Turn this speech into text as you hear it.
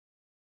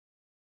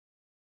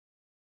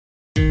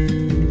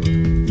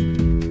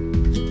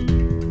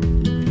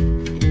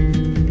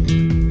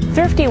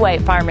Thrifty White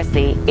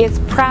Pharmacy is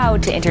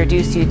proud to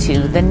introduce you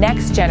to the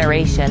next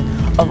generation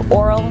of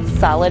oral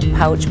solid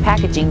pouch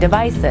packaging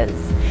devices.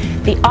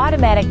 The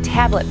Automatic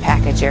Tablet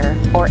Packager,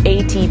 or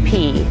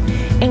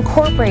ATP,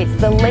 incorporates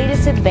the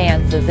latest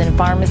advances in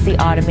pharmacy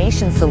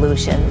automation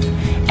solutions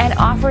and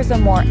offers a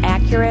more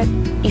accurate,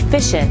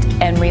 efficient,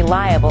 and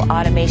reliable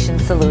automation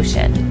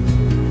solution.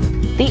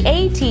 The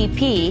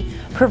ATP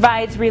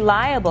provides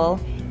reliable,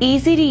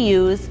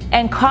 easy-to-use,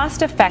 and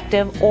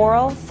cost-effective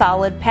oral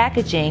solid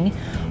packaging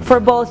for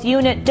both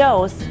unit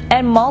dose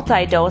and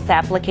multi-dose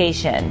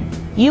application.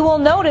 You will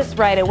notice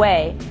right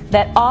away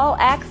that all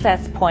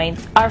access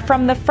points are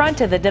from the front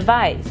of the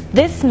device.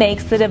 This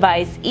makes the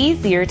device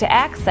easier to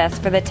access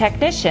for the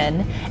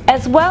technician,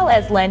 as well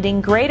as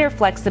lending greater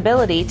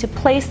flexibility to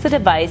place the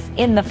device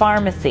in the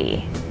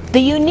pharmacy. The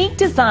unique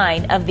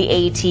design of the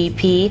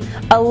ATP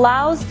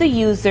allows the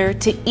user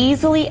to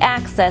easily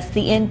access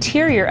the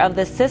interior of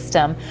the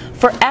system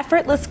for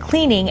effortless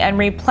cleaning and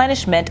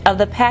replenishment of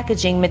the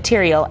packaging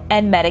material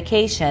and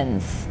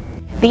medications.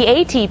 The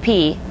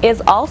ATP is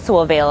also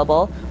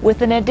available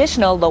with an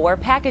additional lower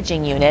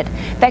packaging unit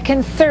that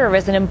can serve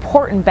as an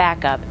important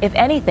backup if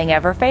anything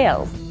ever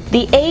fails.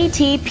 The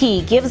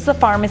ATP gives the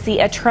pharmacy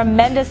a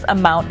tremendous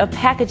amount of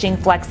packaging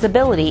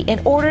flexibility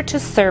in order to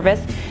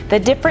service the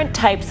different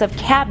types of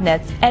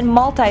cabinets and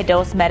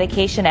multi-dose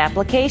medication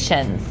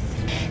applications.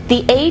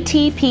 The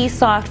ATP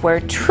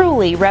software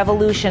truly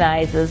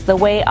revolutionizes the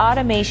way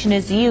automation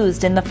is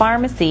used in the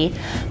pharmacy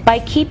by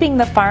keeping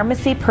the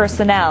pharmacy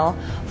personnel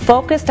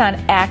focused on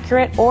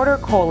accurate order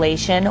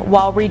collation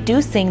while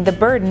reducing the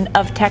burden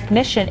of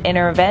technician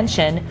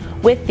intervention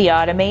with the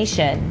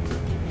automation.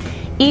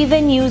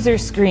 Even user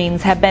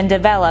screens have been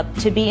developed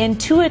to be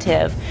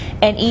intuitive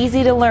and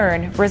easy to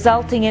learn,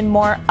 resulting in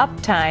more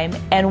uptime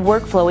and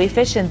workflow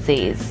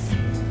efficiencies.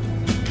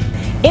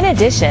 In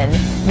addition,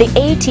 the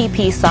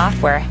ATP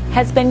software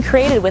has been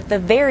created with the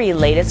very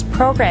latest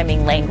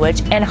programming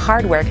language and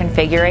hardware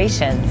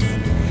configurations.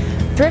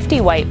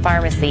 Thrifty White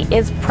Pharmacy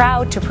is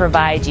proud to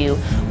provide you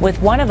with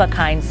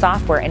one-of-a-kind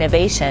software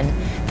innovation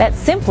that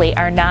simply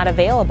are not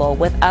available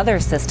with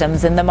other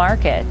systems in the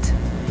market.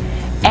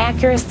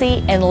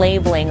 Accuracy and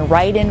labeling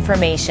right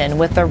information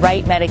with the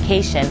right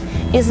medication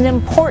is an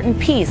important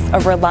piece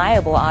of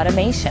reliable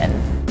automation.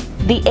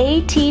 The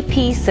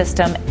ATP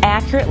system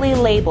accurately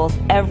labels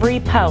every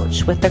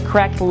pouch with the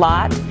correct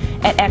lot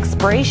and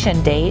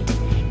expiration date,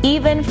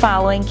 even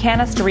following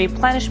canister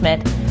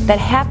replenishment that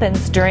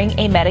happens during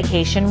a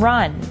medication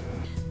run.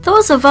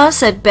 Those of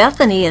us at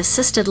Bethany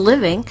Assisted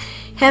Living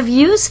have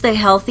used the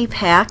Healthy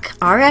Pack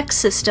RX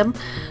system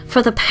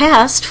for the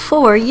past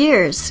 4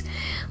 years.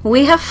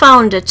 We have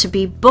found it to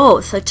be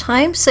both a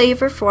time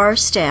saver for our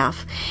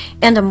staff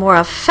and a more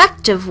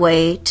effective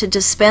way to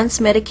dispense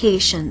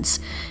medications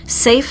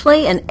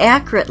safely and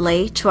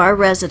accurately to our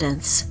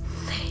residents.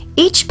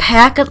 Each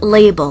packet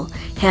label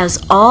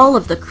has all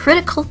of the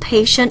critical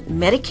patient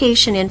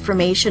medication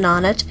information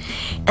on it,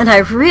 and I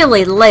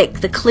really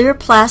like the clear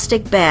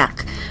plastic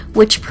back,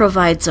 which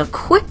provides a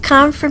quick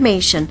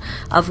confirmation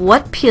of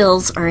what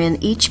pills are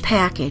in each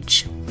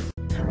package.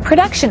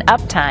 Production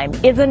uptime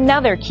is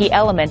another key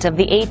element of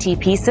the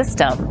ATP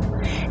system.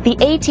 The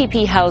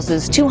ATP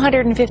houses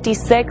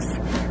 256,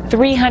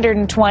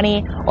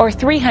 320, or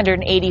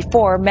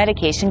 384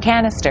 medication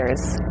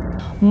canisters.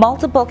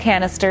 Multiple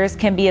canisters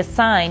can be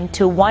assigned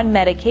to one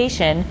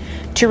medication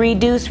to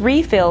reduce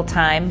refill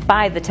time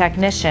by the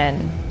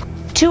technician.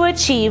 To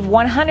achieve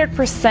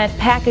 100%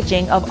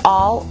 packaging of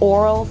all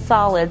oral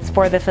solids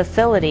for the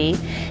facility,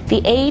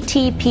 the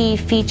ATP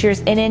features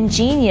an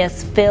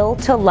ingenious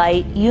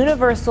fill-to-light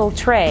universal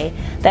tray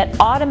that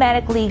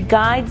automatically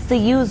guides the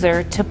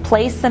user to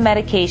place the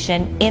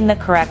medication in the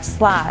correct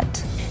slot.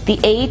 The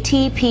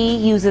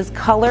ATP uses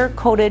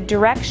color-coded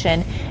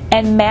direction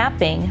and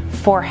mapping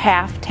for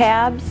half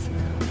tabs,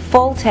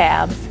 full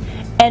tabs,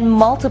 and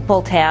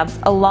multiple tabs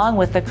along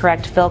with the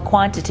correct fill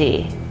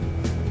quantity.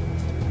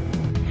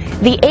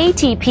 The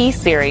ATP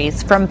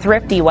series from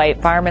Thrifty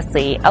White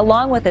Pharmacy,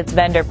 along with its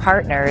vendor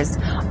partners,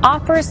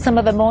 offers some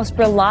of the most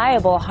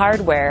reliable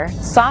hardware,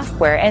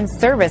 software, and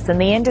service in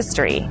the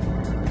industry.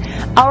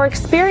 Our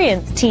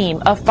experienced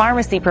team of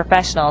pharmacy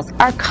professionals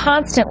are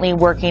constantly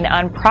working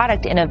on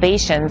product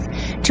innovations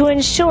to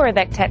ensure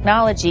that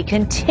technology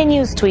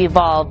continues to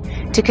evolve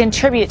to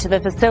contribute to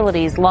the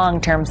facility's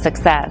long-term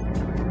success.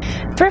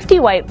 Thrifty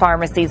White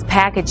Pharmacy's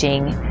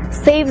packaging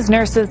saves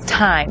nurses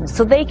time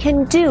so they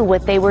can do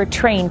what they were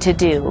trained to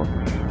do: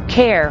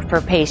 care for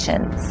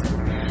patients.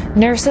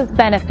 Nurses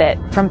benefit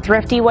from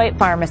Thrifty White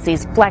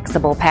Pharmacy's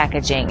flexible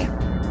packaging.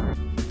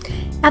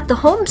 At the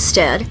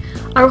homestead,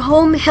 our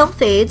home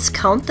health aides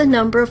count the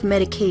number of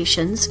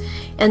medications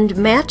and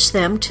match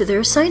them to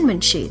their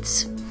assignment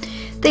sheets.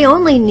 They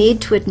only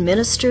need to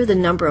administer the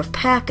number of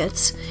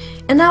packets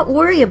and not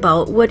worry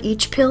about what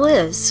each pill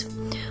is.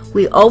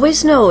 We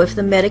always know if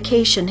the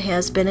medication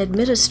has been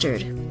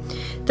administered.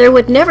 There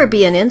would never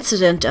be an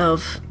incident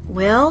of,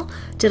 well,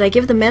 did I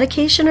give the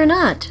medication or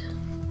not?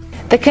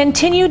 The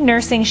continued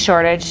nursing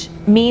shortage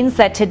means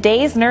that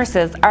today's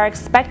nurses are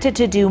expected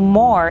to do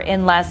more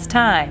in less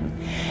time.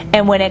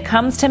 And when it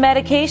comes to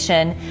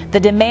medication, the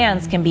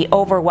demands can be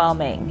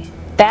overwhelming.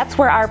 That's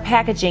where our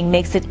packaging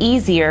makes it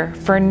easier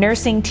for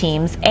nursing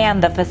teams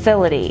and the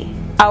facility.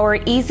 Our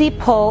easy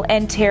pull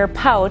and tear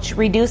pouch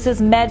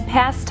reduces med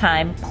pass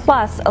time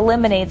plus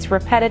eliminates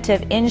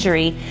repetitive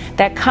injury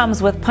that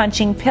comes with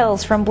punching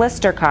pills from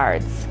blister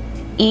cards.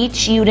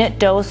 Each unit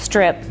dose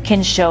strip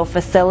can show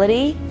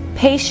facility,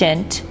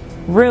 patient,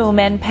 room,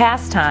 and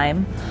pass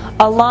time,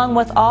 along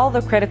with all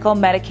the critical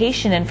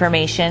medication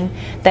information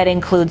that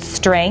includes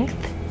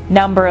strength,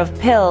 number of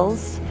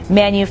pills,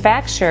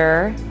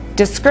 manufacturer,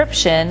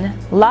 description,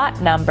 lot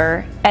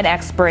number, and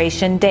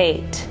expiration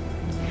date.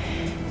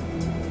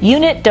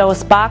 Unit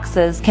dose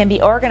boxes can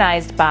be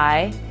organized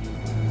by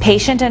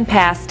patient and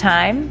pass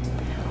time,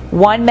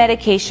 one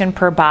medication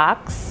per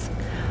box,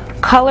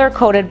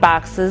 color-coded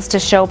boxes to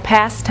show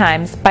pass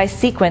times by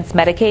sequence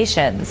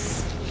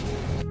medications.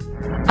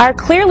 Our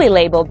clearly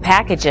labeled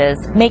packages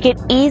make it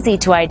easy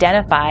to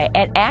identify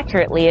and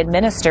accurately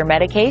administer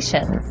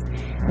medications.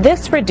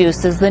 This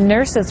reduces the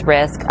nurse's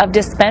risk of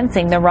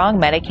dispensing the wrong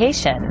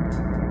medication.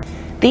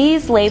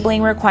 These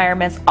labeling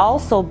requirements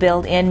also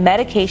build in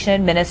medication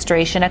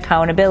administration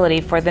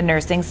accountability for the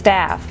nursing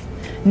staff.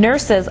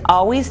 Nurses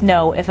always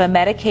know if a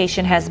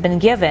medication has been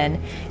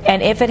given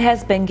and if it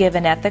has been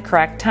given at the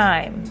correct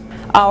time.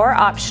 Our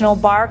optional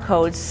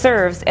barcode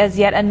serves as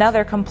yet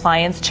another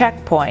compliance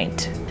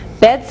checkpoint.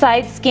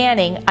 Bedside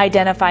scanning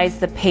identifies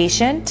the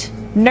patient,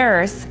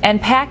 nurse, and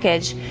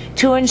package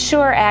to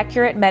ensure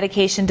accurate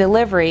medication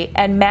delivery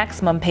and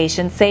maximum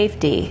patient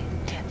safety.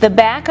 The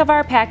back of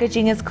our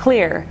packaging is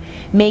clear,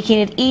 making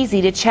it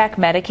easy to check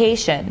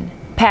medication.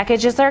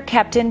 Packages are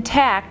kept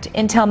intact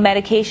until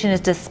medication is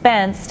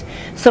dispensed,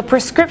 so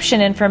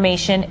prescription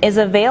information is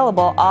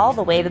available all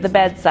the way to the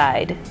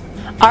bedside.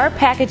 Our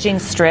packaging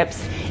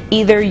strips,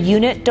 either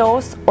unit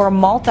dose or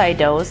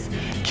multi-dose,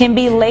 can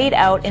be laid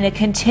out in a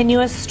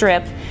continuous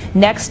strip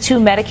next to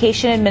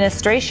medication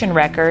administration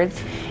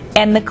records,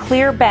 and the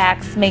clear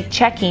backs make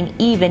checking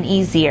even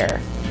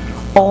easier.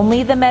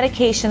 Only the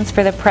medications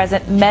for the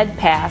present med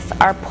pass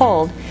are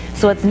pulled,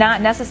 so it's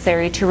not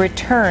necessary to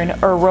return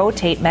or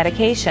rotate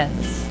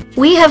medications.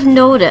 We have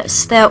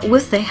noticed that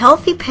with the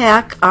Healthy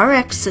Pack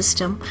RX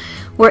system,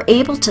 we're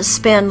able to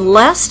spend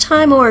less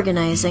time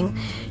organizing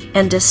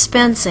and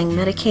dispensing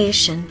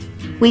medication.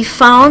 We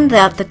found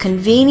that the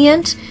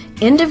convenient,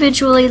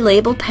 individually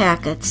labeled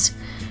packets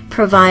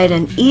provide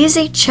an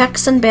easy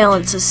checks and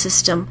balances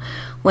system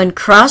when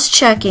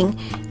cross-checking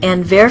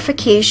and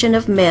verification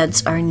of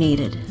meds are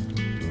needed.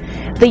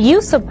 The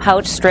use of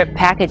pouch strip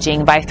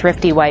packaging by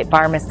Thrifty White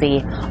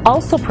Pharmacy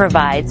also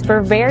provides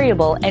for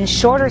variable and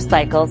shorter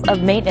cycles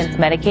of maintenance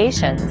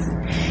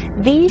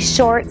medications. These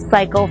short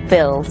cycle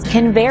fills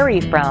can vary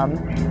from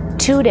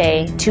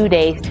 2-day,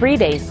 2-day,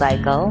 3-day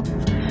cycle,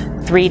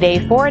 3-day,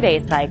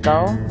 4-day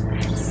cycle,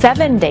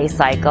 7-day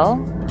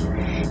cycle.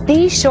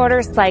 These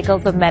shorter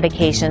cycles of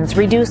medications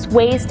reduce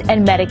waste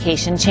and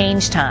medication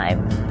change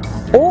time.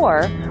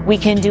 Or we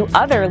can do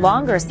other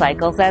longer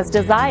cycles as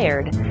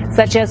desired,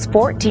 such as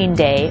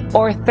 14-day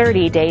or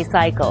 30-day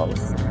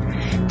cycles.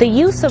 The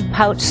use of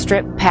pouch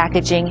strip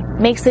packaging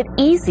makes it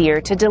easier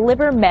to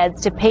deliver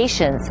meds to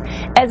patients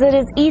as it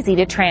is easy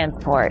to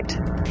transport.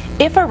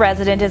 If a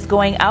resident is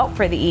going out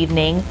for the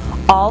evening,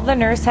 all the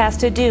nurse has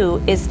to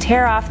do is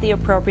tear off the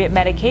appropriate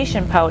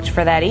medication pouch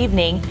for that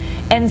evening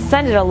and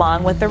send it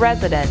along with the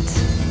resident.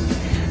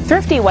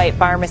 Thrifty White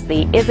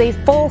Pharmacy is a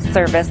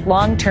full-service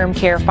long-term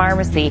care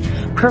pharmacy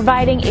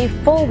providing a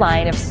full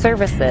line of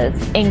services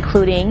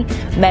including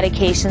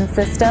medication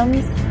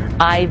systems,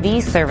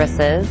 IV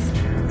services,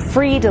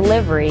 free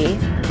delivery,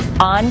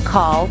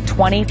 on-call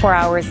 24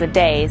 hours a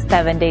day,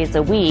 7 days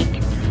a week,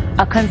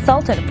 a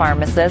consultant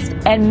pharmacist,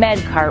 and med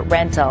cart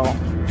rental.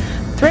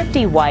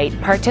 Thrifty White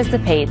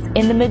participates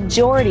in the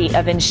majority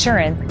of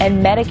insurance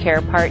and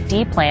Medicare Part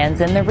D plans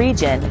in the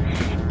region,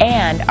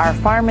 and our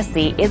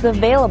pharmacy is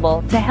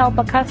available to help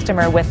a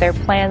customer with their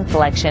plan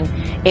selection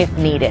if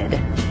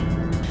needed.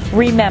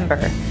 Remember,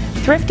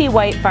 Thrifty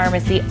White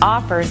Pharmacy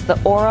offers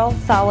the oral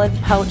solid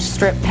pouch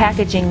strip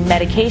packaging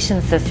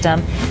medication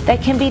system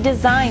that can be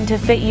designed to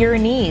fit your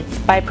needs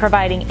by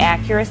providing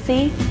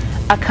accuracy,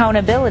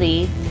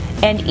 accountability,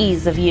 and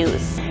ease of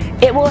use.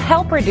 It will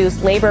help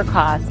reduce labor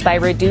costs by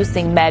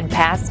reducing med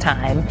pass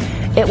time.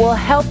 It will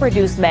help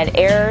reduce med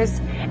errors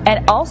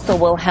and also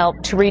will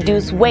help to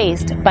reduce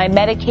waste by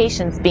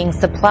medications being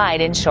supplied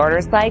in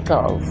shorter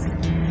cycles.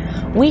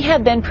 We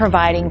have been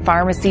providing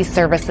pharmacy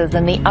services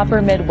in the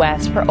upper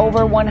Midwest for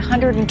over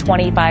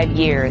 125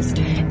 years,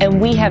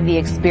 and we have the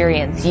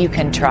experience you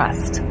can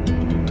trust.